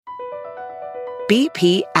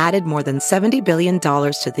BP added more than $70 billion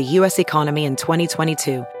to the U.S. economy in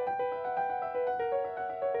 2022.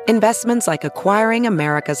 Investments like acquiring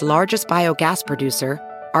America's largest biogas producer,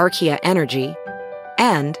 Archaea Energy,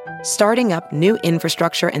 and starting up new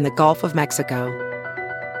infrastructure in the Gulf of Mexico.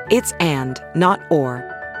 It's and, not or.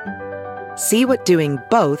 See what doing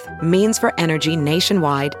both means for energy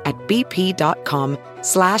nationwide at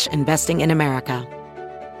bp.com/investing in America.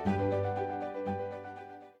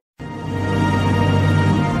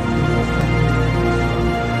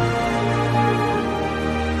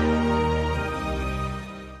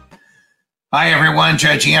 Hi, everyone.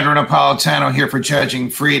 Judge Andrew Napolitano here for Judging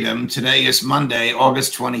Freedom. Today is Monday,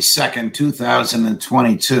 August 22nd,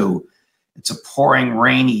 2022. It's a pouring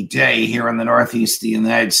rainy day here in the Northeast of the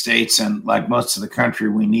United States, and like most of the country,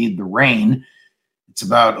 we need the rain. It's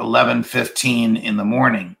about 11:15 in the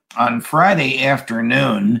morning. On Friday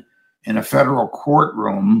afternoon, in a federal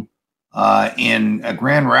courtroom in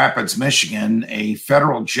Grand Rapids, Michigan, a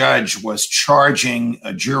federal judge was charging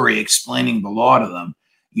a jury, explaining the law to them.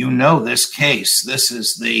 You know this case. This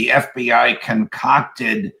is the FBI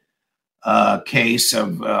concocted case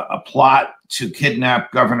of a plot to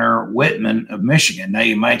kidnap Governor Whitmer of Michigan. Now,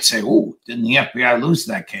 you might say, oh, didn't the FBI lose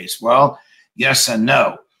that case? Well, yes and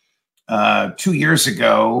no. 2 years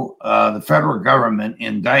ago, the federal government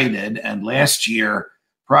indicted and last year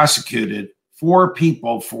prosecuted 4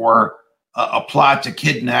 people for a plot to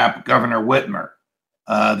kidnap Governor Whitmer.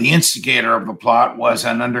 The instigator of the plot was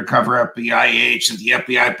an undercover FBI agent. The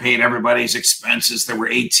FBI paid everybody's expenses. There were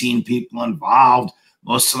 18 people involved.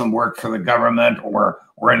 Most of them worked for the government or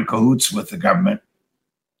were in cahoots with the government.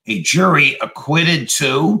 A jury acquitted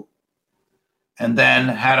 2 and then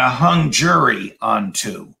had a hung jury on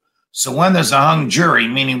 2. So when there's a hung jury,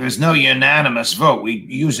 meaning there's no unanimous vote, we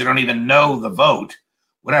usually don't even know the vote.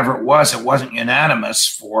 Whatever it wasn't unanimous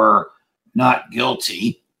for not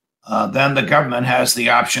guilty. Then the government has the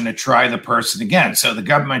option to try the person again. So the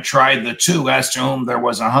government tried the 2 as to whom there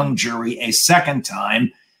was a hung jury a second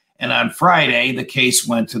time. And on Friday, the case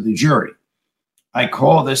went to the jury. I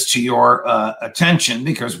call this to your attention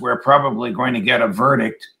because we're probably going to get a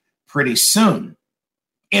verdict pretty soon.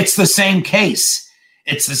 It's the same case.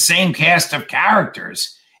 It's the same cast of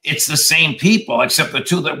characters. It's the same people, except the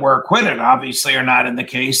 2 that were acquitted obviously are not in the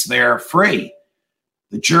case. They're free.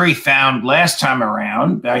 The jury found last time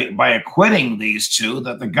around, by acquitting these 2,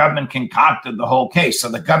 that the government concocted the whole case. So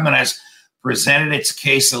the government has presented its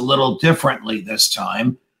case a little differently this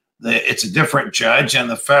time. It's a different judge, and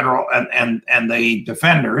the federal and the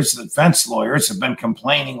defenders, the defense lawyers, have been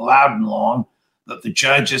complaining loud and long that the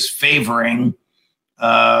judge is favoring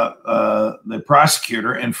the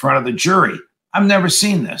prosecutor in front of the jury. I've never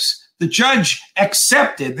seen this. The judge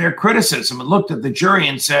accepted their criticism and looked at the jury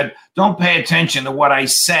and said, don't pay attention to what I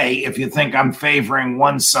say if you think I'm favoring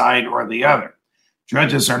one side or the other.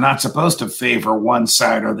 Judges are not supposed to favor one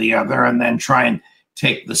side or the other and then try and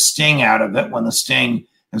take the sting out of it when the sting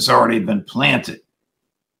has already been planted.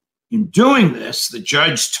 In doing this, the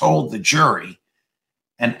judge told the jury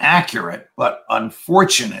an accurate but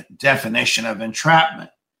unfortunate definition of entrapment.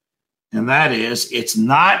 And that is, it's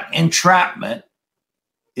not entrapment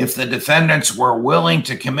if the defendants were willing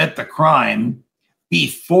to commit the crime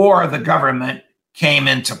before the government came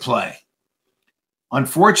into play.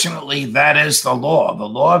 Unfortunately, that is the law. The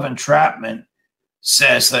law of entrapment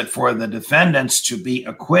says that for the defendants to be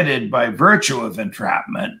acquitted by virtue of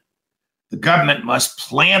entrapment, the government must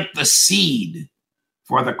plant the seed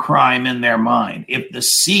for the crime in their mind. If the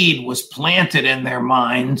seed was planted in their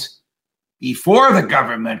minds before the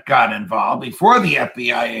government got involved, before the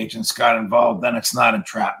FBI agents got involved, then it's not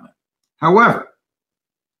entrapment. However,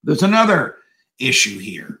 there's another issue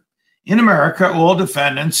here. In America, all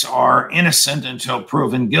defendants are innocent until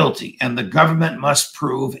proven guilty, and the government must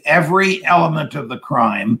prove every element of the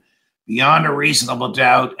crime beyond a reasonable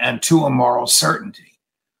doubt and to a moral certainty.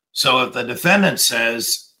 So if the defendant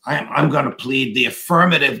says, I'm going to plead the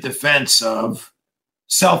affirmative defense of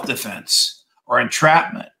self-defense or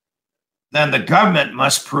entrapment, then the government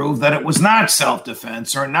must prove that it was not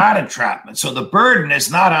self-defense or not entrapment. So the burden is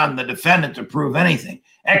not on the defendant to prove anything,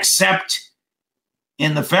 except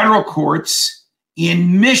in the federal courts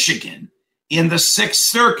in Michigan, in the Sixth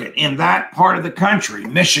Circuit, in that part of the country,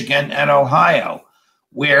 Michigan and Ohio,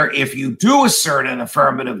 where if you do assert an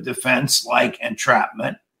affirmative defense like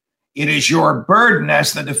entrapment, it is your burden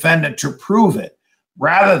as the defendant to prove it,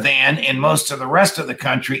 rather than in most of the rest of the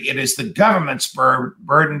country, it is the government's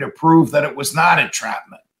burden to prove that it was not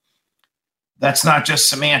entrapment. That's not just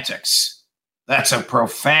semantics. That's a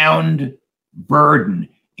profound burden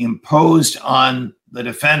imposed on the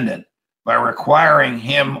defendant by requiring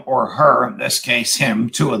him or her, in this case him,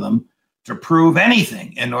 two of them, to prove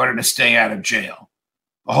anything in order to stay out of jail.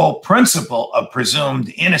 The whole principle of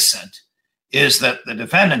presumed innocent is that the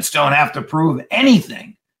defendants don't have to prove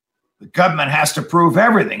anything. The government has to prove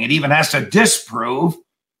everything. It even has to disprove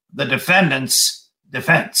the defendant's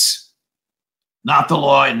defense. Not the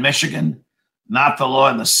law in Michigan, not the law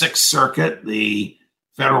in the Sixth Circuit, the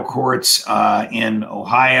federal courts in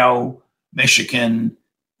Ohio, Michigan,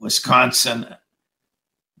 Wisconsin.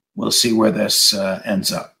 We'll see where this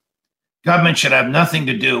ends up. Government should have nothing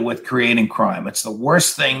to do with creating crime. It's the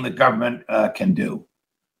worst thing the government can do.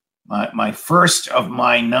 My first of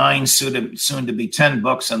my 9, soon to be 10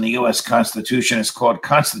 books on the U.S. Constitution is called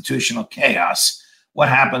Constitutional Chaos: What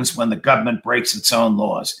Happens When the Government Breaks Its Own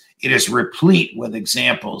Laws. It is replete with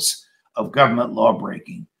examples of government law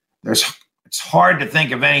breaking. It's hard to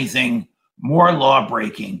think of anything more law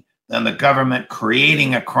breaking than the government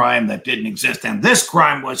creating a crime that didn't exist. And this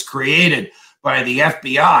crime was created by the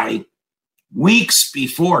FBI weeks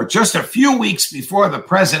before, just a few weeks before the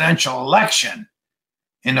presidential election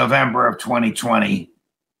in November of 2020,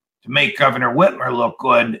 to make Governor Whitmer look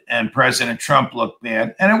good and President Trump look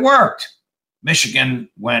bad. And it worked. Michigan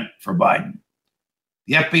went for Biden.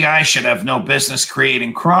 The FBI should have no business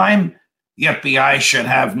creating crime. The FBI should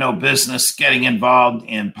have no business getting involved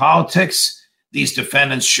in politics. These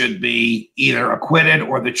defendants should be either acquitted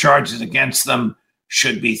or the charges against them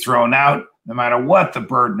should be thrown out, no matter what the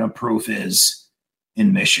burden of proof is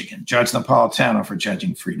in Michigan. Judge Napolitano for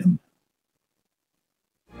Judging Freedom.